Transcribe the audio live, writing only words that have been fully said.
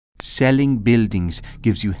Selling buildings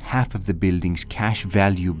gives you half of the building's cash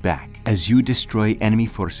value back. As you destroy enemy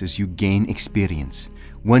forces, you gain experience.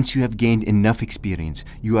 Once you have gained enough experience,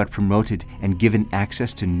 you are promoted and given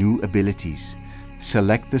access to new abilities.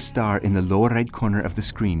 Select the star in the lower right corner of the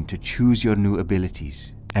screen to choose your new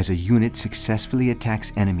abilities. As a unit successfully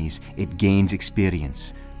attacks enemies, it gains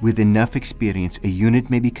experience. With enough experience, a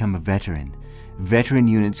unit may become a veteran. Veteran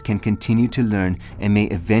units can continue to learn and may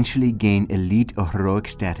eventually gain elite or heroic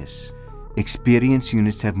status. Experienced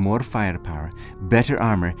units have more firepower, better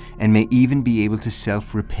armor, and may even be able to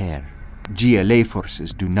self-repair. GLA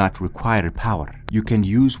forces do not require power. You can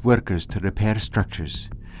use workers to repair structures.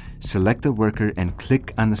 Select the worker and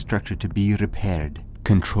click on the structure to be repaired.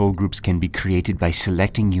 Control groups can be created by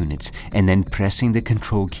selecting units and then pressing the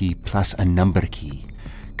control key plus a number key.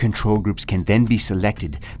 Control groups can then be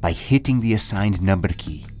selected by hitting the assigned number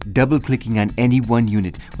key. Double-clicking on any one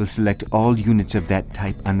unit will select all units of that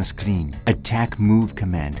type on the screen. Attack Move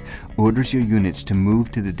command orders your units to move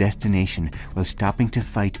to the destination while stopping to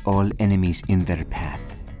fight all enemies in their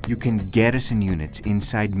path. You can garrison units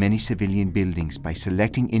inside many civilian buildings by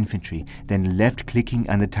selecting infantry, then left-clicking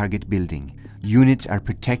on the target building. Units are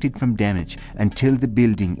protected from damage until the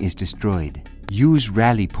building is destroyed. Use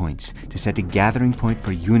rally points to set a gathering point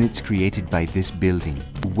for units created by this building.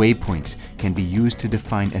 Waypoints can be used to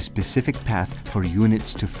define a specific path for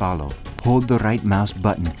units to follow. Hold the right mouse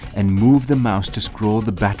button and move the mouse to scroll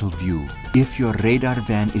the battle view. If your radar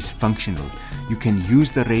van is functional, you can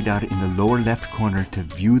use the radar in the lower left corner to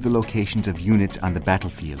view the locations of units on the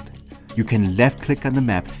battlefield. You can left-click on the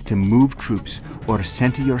map to move troops or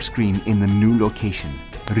center your screen in the new location.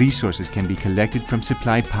 Resources can be collected from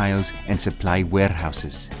supply piles and supply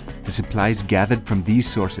warehouses. The supplies gathered from these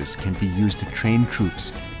sources can be used to train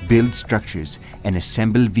troops, build structures, and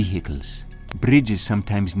assemble vehicles. Bridges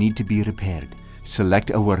sometimes need to be repaired.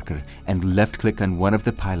 Select a worker and left-click on one of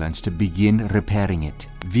the pylons to begin repairing it.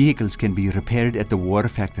 Vehicles can be repaired at the war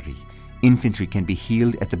factory. Infantry can be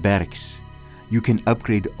healed at the barracks. You can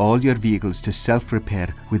upgrade all your vehicles to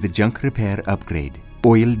self-repair with the junk repair upgrade.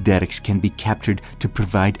 Oil derricks can be captured to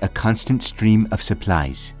provide a constant stream of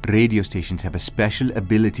supplies. Radio stations have a special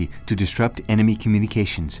ability to disrupt enemy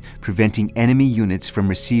communications, preventing enemy units from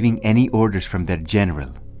receiving any orders from their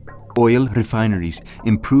general. Oil refineries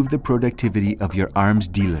improve the productivity of your arms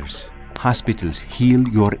dealers. Hospitals heal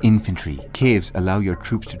your infantry. Caves allow your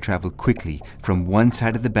troops to travel quickly from one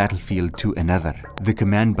side of the battlefield to another. The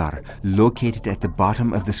command bar, located at the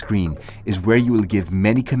bottom of the screen, is where you will give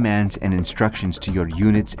many commands and instructions to your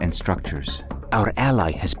units and structures. Our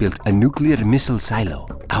ally has built a nuclear missile silo.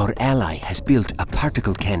 Our ally has built a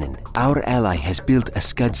particle cannon. Our ally has built a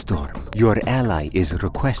scud storm. Your ally is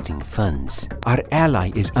requesting funds. Our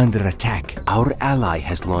ally is under attack. Our ally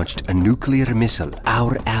has launched a nuclear missile.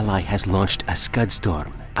 Our ally has launched a scud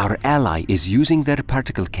storm. Our ally is using their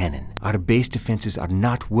particle cannon. Our base defenses are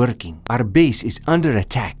not working. Our base is under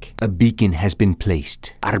attack. A beacon has been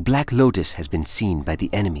placed. Our Black Lotus has been seen by the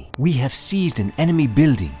enemy. We have seized an enemy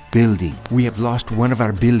building. We have lost one of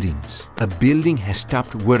our buildings. A building has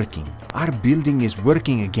stopped working. Our building is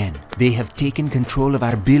working again. They have taken control of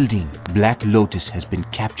our building. Black Lotus has been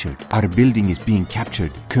captured. Our building is being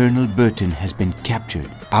captured. Colonel Burton has been captured.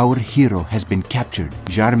 Our hero has been captured.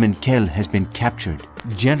 Jarman Kell has been captured.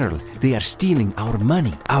 General, they are stealing our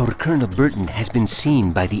money. Our Colonel Burton has been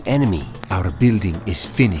seen by the enemy. Our building is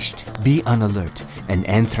finished. Be on alert. An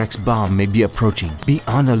anthrax bomb may be approaching. Be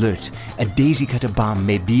on alert. A daisy cutter bomb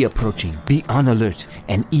may be approaching. Be on alert.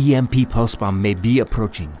 An EMP pulse bomb may be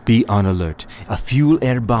approaching. Be on alert. A fuel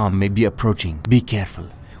air bomb may be approaching. Be careful.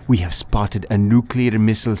 We have spotted a nuclear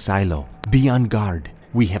missile silo. Be on guard.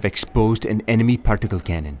 We have exposed an enemy particle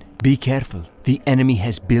cannon. Be careful. The enemy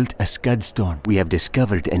has built a scud storm. We have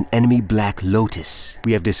discovered an enemy Black Lotus.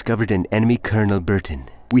 We have discovered an enemy Colonel Burton.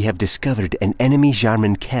 We have discovered an enemy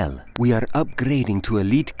Jarman Kell. We are upgrading to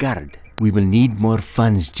Elite Guard. We will need more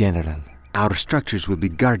funds, General. Our structures will be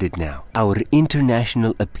guarded now. Our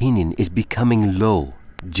international opinion is becoming low.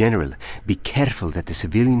 General, be careful that the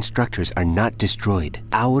civilian structures are not destroyed.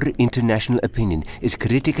 Our international opinion is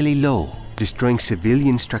critically low. Destroying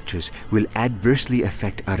civilian structures will adversely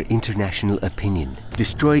affect our international opinion.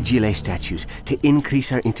 Destroy GLA statues to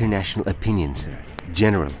increase our international opinion, sir.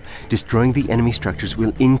 General, destroying the enemy structures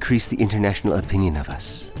will increase the international opinion of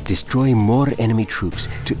us. Destroy more enemy troops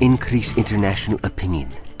to increase international opinion.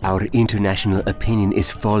 Our international opinion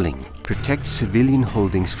is falling. Protect civilian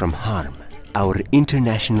holdings from harm. Our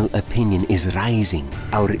international opinion is rising.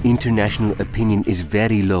 Our international opinion is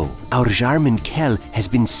very low. Our Jarman Kell has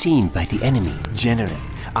been seen by the enemy. General,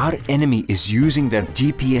 our enemy is using their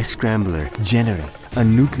GPS scrambler. General, A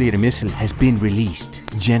nuclear missile has been released.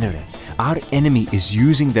 General, our enemy is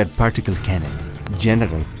using that particle cannon.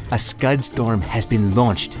 General, a Scud storm has been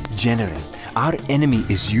launched. General, our enemy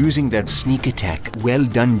is using that sneak attack. Well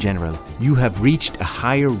done, General. You have reached a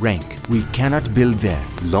higher rank. We cannot build there.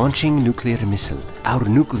 Launching nuclear missile. Our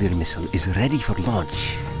nuclear missile is ready for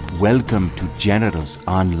launch. Welcome to Generals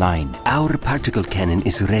Online. Our particle cannon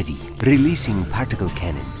is ready. Releasing particle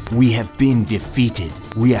cannon. We have been defeated.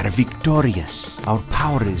 We are victorious. Our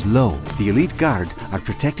power is low. The elite guard are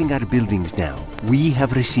protecting our buildings now. We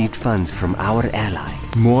have received funds from our ally.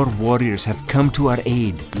 More warriors have come to our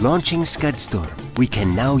aid. Launching Scud Storm. We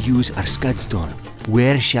can now use our Scud Storm.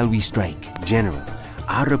 Where shall we strike? General,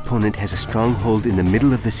 our opponent has a stronghold in the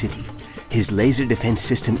middle of the city. His laser defense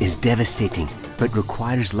system is devastating, but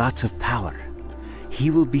requires lots of power. He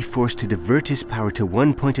will be forced to divert his power to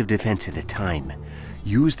one point of defense at a time.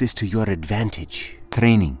 Use this to your advantage.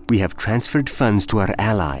 Training. We have transferred funds to our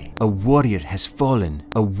ally. A warrior has fallen.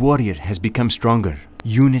 A warrior has become stronger.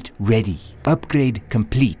 Unit ready. Upgrade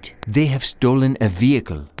complete. They have stolen a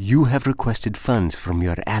vehicle. You have requested funds from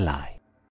your ally.